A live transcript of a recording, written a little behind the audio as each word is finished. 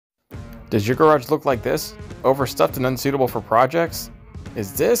Does your garage look like this? Overstuffed and unsuitable for projects?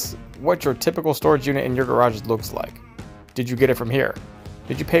 Is this what your typical storage unit in your garage looks like? Did you get it from here?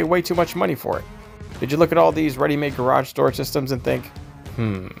 Did you pay way too much money for it? Did you look at all these ready-made garage storage systems and think,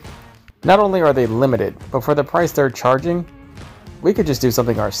 not only are they limited, but for the price they're charging, we could just do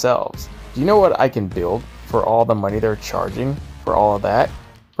something ourselves. Do you know what I can build for all the money they're charging for all of that?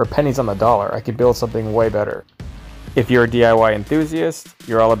 For pennies on the dollar, I could build something way better. If you're a DIY enthusiast,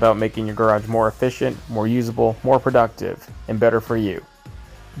 you're all about making your garage more efficient, more usable, more productive, and better for you.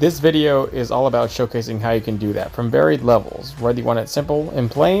 This video is all about showcasing how you can do that from varied levels, whether you want it simple and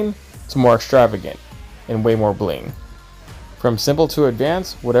plain to more extravagant and way more bling. From simple to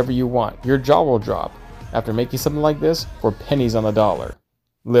advanced, whatever you want, your jaw will drop after making something like this for pennies on the dollar.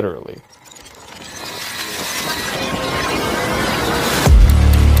 Literally.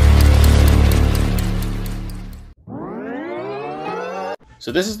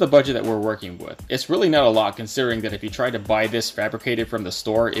 So this is the budget that we're working with. It's really not a lot considering that if you tried to buy this fabricated from the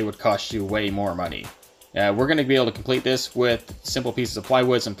store, it would cost you way more money. We're going to be able to complete this with simple pieces of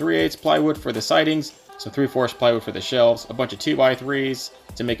plywood, some 3/8 plywood for the sidings, some 3/4 plywood for the shelves, a bunch of 2x3s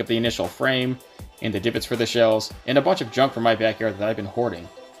to make up the initial frame, and the divots for the shelves, and a bunch of junk from my backyard that I've been hoarding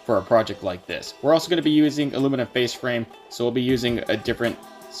for a project like this. We're also going to be using aluminum face frame, so we'll be using a different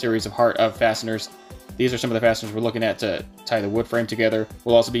series of fasteners. These are some of the fasteners we're looking at to tie the wood frame together.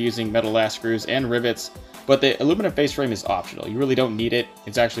 We'll also be using metal Lath screws and rivets, but the aluminum face frame is optional. You really don't need it.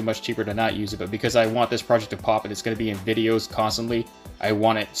 It's actually much cheaper to not use it, but because I want this project to pop and it's going to be in videos constantly, I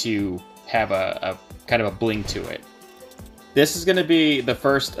want it to have a kind of a bling to it. This is going to be the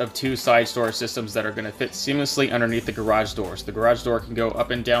first of 2 side storage systems that are going to fit seamlessly underneath the garage door. So the garage door can go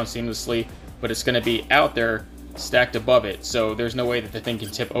up and down seamlessly, but it's going to be out there stacked above it, so there's no way that the thing can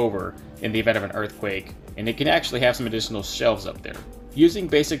tip over in the event of an earthquake, and it can actually have some additional shelves up there. Using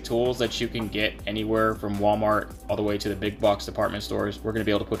basic tools that you can get anywhere from Walmart all the way to the big box department stores, we're going to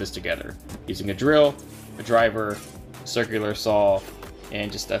be able to put this together using a drill, a driver, a circular saw,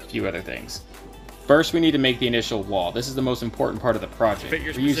 and just a few other things. First, we need to make the initial wall. This is the most important part of the project.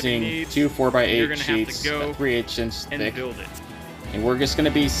 We're using 2 4x8 sheets, 3/8 inch thick, and we're just going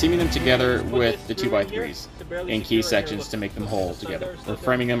to be seaming them together with the 2x3s in key sections to make them hold together. We're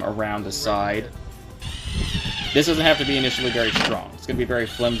framing them around the side. This doesn't have to be initially very strong. It's going to be very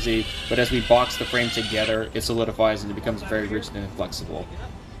flimsy, but as we box the frame together, it solidifies and it becomes very rigid and flexible.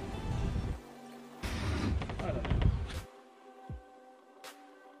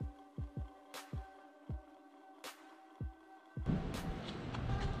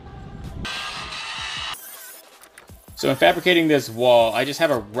 So in fabricating this wall, I just have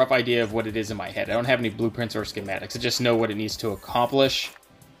a rough idea of what it is in my head. I don't have any blueprints or schematics. I just know what it needs to accomplish.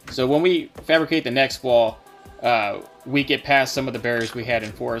 So when we fabricate the next wall, we get past some of the barriers we had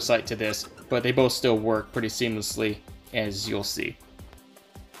in foresight to this, but they both still work pretty seamlessly, as you'll see.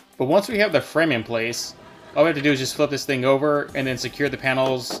 But once we have the frame in place, all we have to do is just flip this thing over and then secure the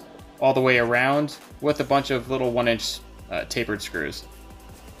panels all the way around with a bunch of little 1-inch tapered screws.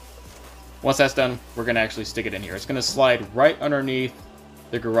 Once that's done, we're going to actually stick it in here. It's going to slide right underneath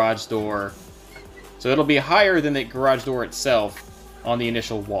the garage door. So it'll be higher than the garage door itself on the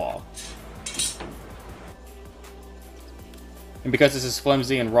initial wall. And because this is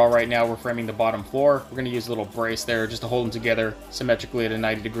flimsy and raw right now, we're framing the bottom floor. We're going to use a little brace there just to hold them together symmetrically at a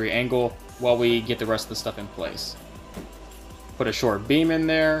 90-degree angle while we get the rest of the stuff in place. Put a short beam in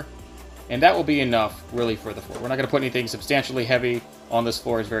there, and that will be enough really for the floor. We're not going to put anything substantially heavy on this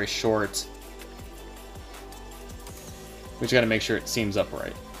floor. It's very short. We just got to make sure it seams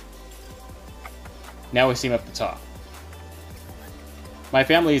upright. Now we seam up the top. My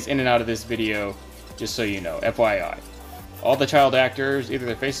family is in and out of this video, just so you know, FYI. All the child actors, either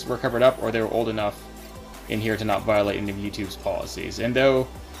their faces were covered up or they were old enough in here to not violate any of YouTube's policies. And though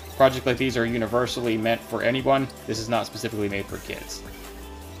projects like these are universally meant for anyone, this is not specifically made for kids.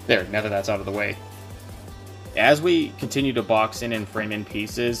 There, now that that's out of the way. As we continue to box in and frame in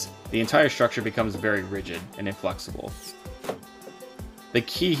pieces, the entire structure becomes very rigid and inflexible. The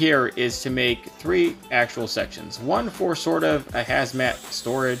key here is to make 3 actual sections. One for sort of a hazmat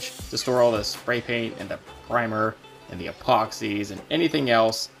storage to store all the spray paint and the primer and the epoxies and anything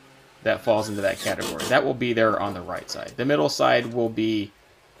else that falls into that category. That will be there on the right side. The middle side will be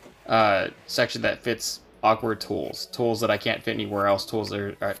a section that fits awkward tools. Tools that I can't fit anywhere else. Tools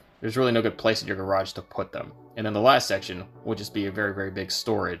that there's really no good place in your garage to put them. And then the last section will just be a very, very big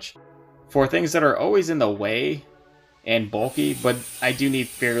storage for things that are always in the way and bulky, but I do need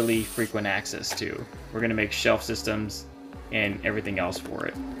fairly frequent access to. We're going to make shelf systems and everything else for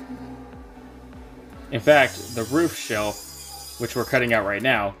it. In fact, the roof shelf which we're cutting out right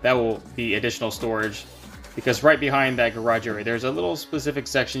now, that will be additional storage, because right behind that garage area, there's a little specific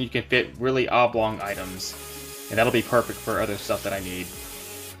section you can fit really oblong items, and that'll be perfect for other stuff that I need.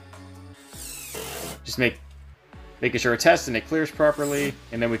 Just making sure it tests and it clears properly,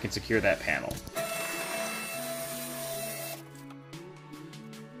 and then we can secure that panel.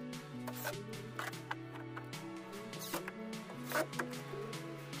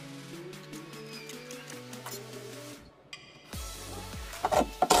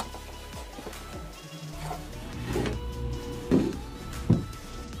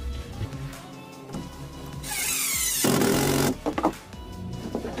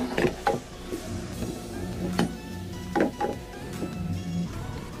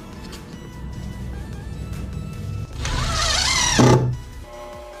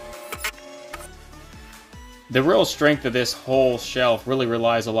 The real strength of this whole shelf really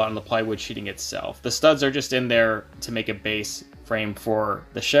relies a lot on the plywood sheeting itself. The studs are just in there to make a base frame for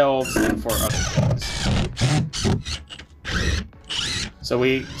the shelves and for other things. So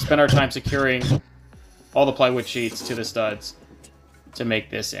we spend our time securing all the plywood sheets to the studs to make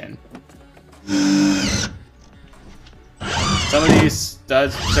this in. Some of these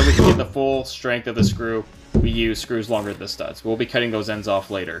studs, so we can get the full strength of the screw, we use screws longer than the studs. We'll be cutting those ends off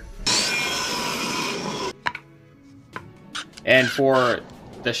later. And for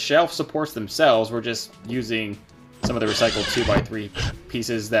the shelf supports themselves, we're just using some of the recycled 2x3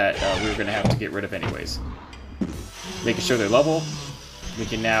 pieces that we were going to have to get rid of anyways. Making sure they're level, we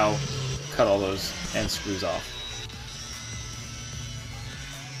can now cut all those end screws off.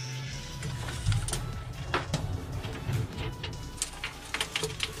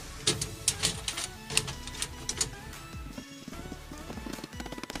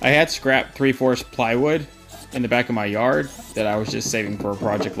 I had scrap 3/4 plywood in the back of my yard that I was just saving for a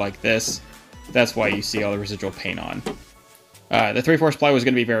project like this. That's why you see all the residual paint on. The 3/4 plywood is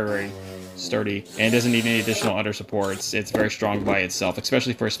going to be very, very sturdy and doesn't need any additional under supports. It's very strong by itself,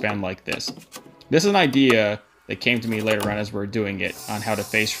 especially for a span like this. This is an idea that came to me later on as we were doing it on how to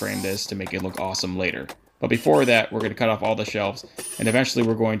face frame this to make it look awesome later. But before that, we're going to cut off all the shelves, and eventually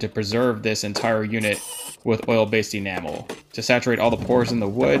we're going to preserve this entire unit with oil-based enamel to saturate all the pores in the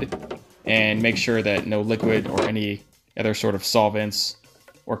wood and make sure that no liquid or any other sort of solvents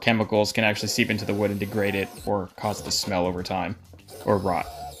or chemicals can actually seep into the wood and degrade it or cause it to smell over time or rot.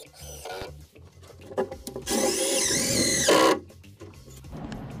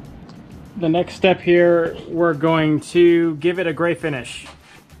 The next step here, we're going to give it a gray finish.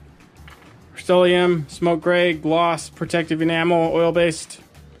 Rustolium, smoke gray, gloss, protective enamel, oil-based.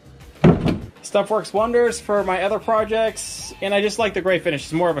 Stuff works wonders for my other projects, and I just like the gray finish.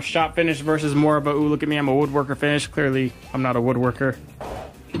 It's more of a shop finish versus more of a, ooh, look at me, I'm a woodworker finish. Clearly, I'm not a woodworker.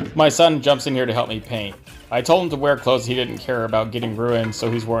 My son jumps in here to help me paint. I told him to wear clothes he didn't care about getting ruined,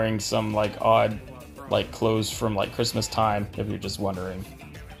 so he's wearing some like odd clothes from like Christmas time, if you're just wondering.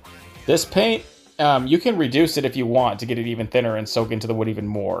 This paint, you can reduce it if you want to get it even thinner and soak into the wood even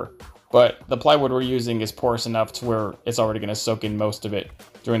more. But the plywood we're using is porous enough to where it's already going to soak in most of it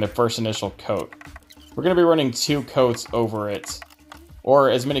during the first initial coat. We're going to be running 2 coats over it, or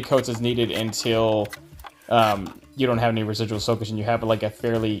as many coats as needed until you don't have any residual soakage and you have like a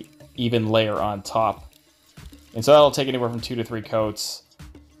fairly even layer on top. And so that'll take anywhere from 2 to 3 coats.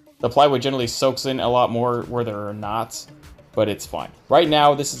 The plywood generally soaks in a lot more where there are not, but it's fine. Right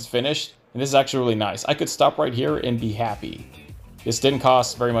now this is finished, and this is actually really nice. I could stop right here and be happy. This didn't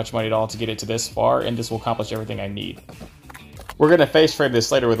cost very much money at all to get it to this far, and this will accomplish everything I need. We're going to face frame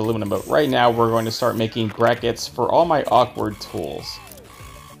this later with aluminum, but right now we're going to start making brackets for all my awkward tools.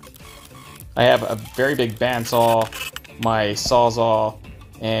 I have a very big bandsaw, my sawzall,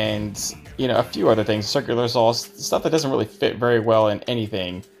 and a few other things, circular saws, stuff that doesn't really fit very well in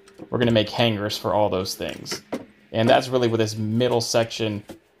anything. We're going to make hangers for all those things. And that's really what this middle section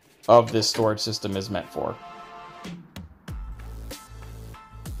of this storage system is meant for.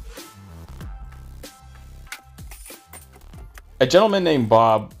 A gentleman named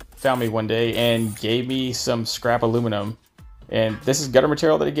Bob found me one day and gave me some scrap aluminum. And this is gutter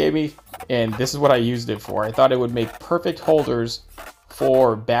material that he gave me, and this is what I used it for. I thought it would make perfect holders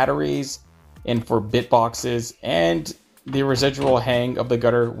for batteries and for bit boxes, and the residual hang of the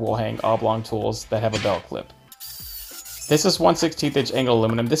gutter will hang oblong tools that have a belt clip. This is 1/16 inch angled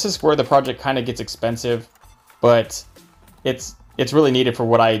aluminum. This is where the project kind of gets expensive, but it's really needed for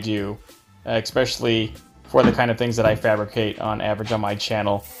what I do, especially for the kind of things that I fabricate on average on my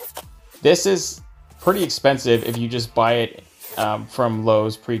channel. This is pretty expensive if you just buy it from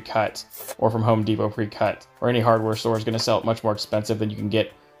Lowe's pre-cut or from Home Depot pre-cut, or any hardware store is going to sell it much more expensive than you can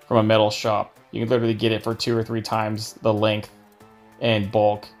get from a metal shop. You can literally get it for 2 or 3 times the length and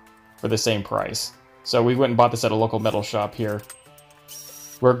bulk for the same price. So we went and bought this at a local metal shop here.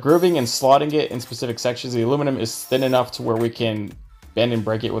 We're grooving and slotting it in specific sections. The aluminum is thin enough to where we can bend and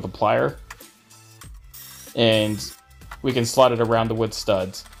break it with a plier. And we can slot it around the wood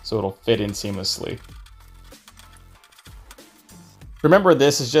studs so it'll fit in seamlessly. Remember,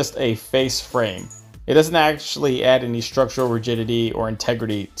 this is just a face frame. It doesn't actually add any structural rigidity or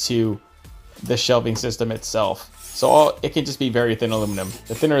integrity to the shelving system itself. So it can just be very thin aluminum.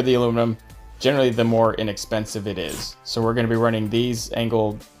 The thinner the aluminum, generally the more inexpensive it is. So we're going to be running these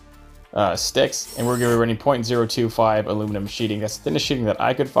angled sticks, and we're going to be running 0.025 aluminum sheeting. That's the thinnest sheeting that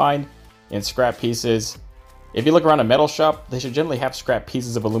I could find in scrap pieces. If you look around a metal shop, they should generally have scrap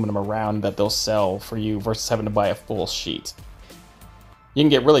pieces of aluminum around that they'll sell for you versus having to buy a full sheet. You can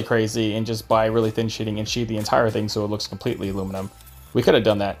get really crazy and just buy really thin sheeting and sheet the entire thing so it looks completely aluminum. We could have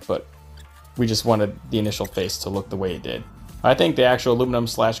done that, but we just wanted the initial face to look the way it did. I think the actual aluminum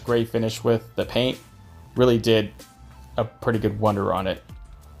 / gray finish with the paint really did a pretty good wonder on it.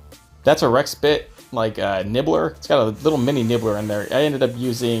 That's a Rex bit, like a nibbler. It's got a little mini nibbler in there. I ended up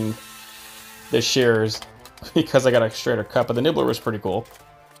using the shears because I got a straighter cut, but the nibbler was pretty cool.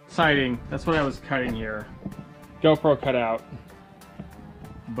 Siding, that's what I was cutting here. GoPro cutout.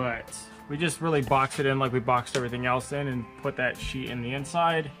 But we just really boxed it in like we boxed everything else in and put that sheet in the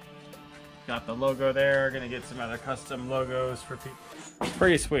inside. Got the logo there. Gonna get some other custom logos for people.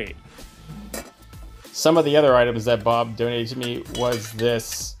 Pretty sweet. Some of the other items that Bob donated to me was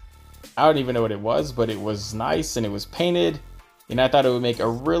this. I don't even know what it was, but it was nice and it was painted. And I thought it would make a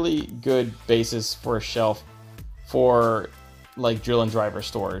really good basis for a shelf for like drill and driver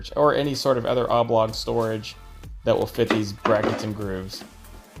storage or any sort of other oblong storage that will fit these brackets and grooves.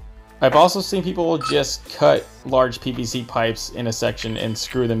 I've also seen people just cut large PVC pipes in a section and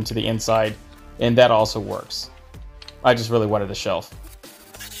screw them to the inside, and that also works. I just really wanted a shelf.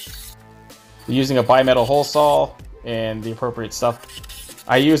 Using a bimetal hole saw and the appropriate stuff.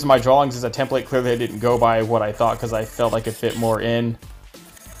 I used my drawings as a template. Clearly I didn't go by what I thought because I felt I could fit more in.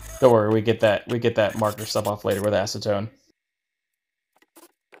 Don't worry, we get that marker stuff off later with acetone.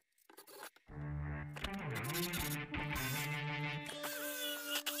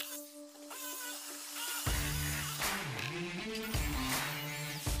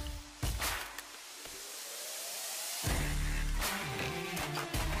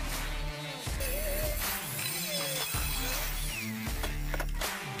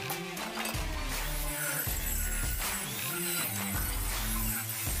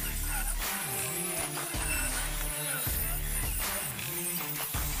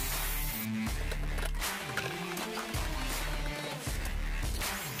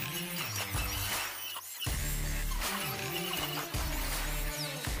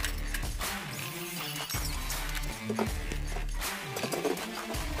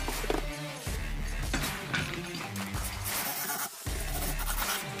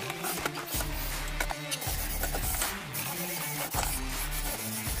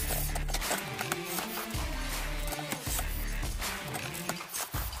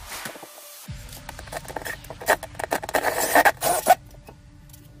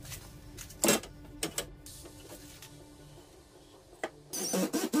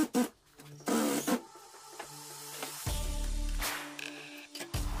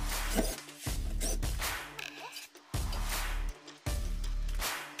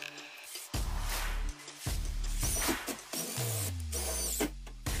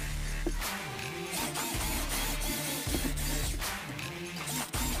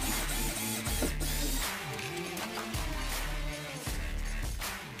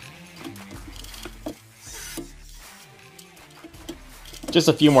 Just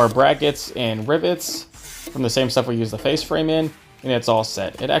a few more brackets and rivets from the same stuff we use the face frame in, and it's all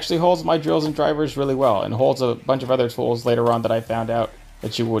set. It actually holds my drills and drivers really well and holds a bunch of other tools later on that I found out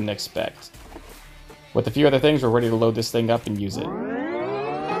that you wouldn't expect. With a few other things, we're ready to load this thing up and use it.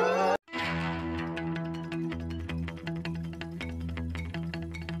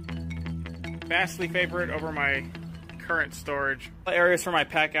 Vastly favorite over my current storage. Areas for my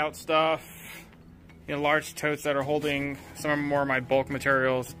pack out stuff. You know, large totes that are holding some more of my bulk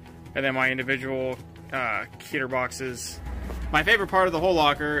materials, and then my individual heater boxes. My favorite part of the whole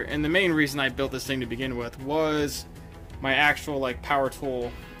locker, and the main reason I built this thing to begin with, was my actual like power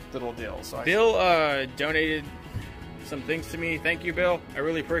tool little deal. So Bill donated some things to me. Thank you, Bill. I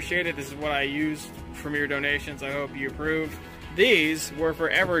really appreciate it. This is what I used from your donations. I hope you approve. These were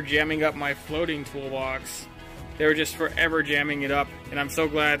forever jamming up my floating toolbox. They were just forever jamming it up, and I'm so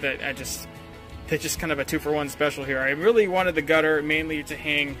glad that it's just kind of a 2-for-1 special here. I really wanted the gutter mainly to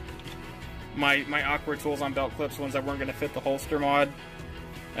hang my awkward tools on belt clips, ones that weren't going to fit the holster mod.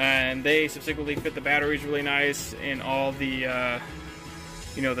 And they subsequently fit the batteries really nice, and all the,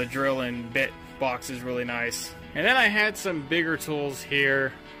 you know, the drill and bit boxes really nice. And then I had some bigger tools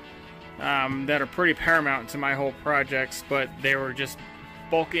here that are pretty paramount to my whole projects, but they were just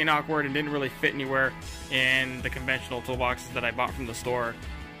bulky and awkward and didn't really fit anywhere in the conventional toolboxes that I bought from the store.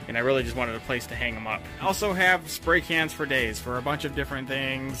 And I really just wanted a place to hang them up. I also have spray cans for days for a bunch of different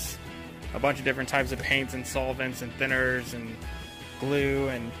things, a bunch of different types of paints and solvents and thinners and glue,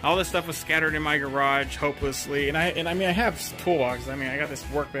 and all this stuff was scattered in my garage hopelessly. And I mean, I have toolboxes. I mean, I got this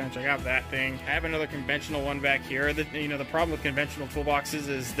workbench, I got that thing. I have another conventional one back here. You know, the problem with conventional toolboxes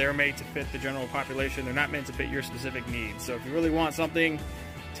is they're made to fit the general population. They're not meant to fit your specific needs. So if you really want something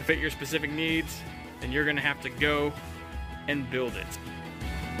to fit your specific needs, then you're gonna have to go and build it.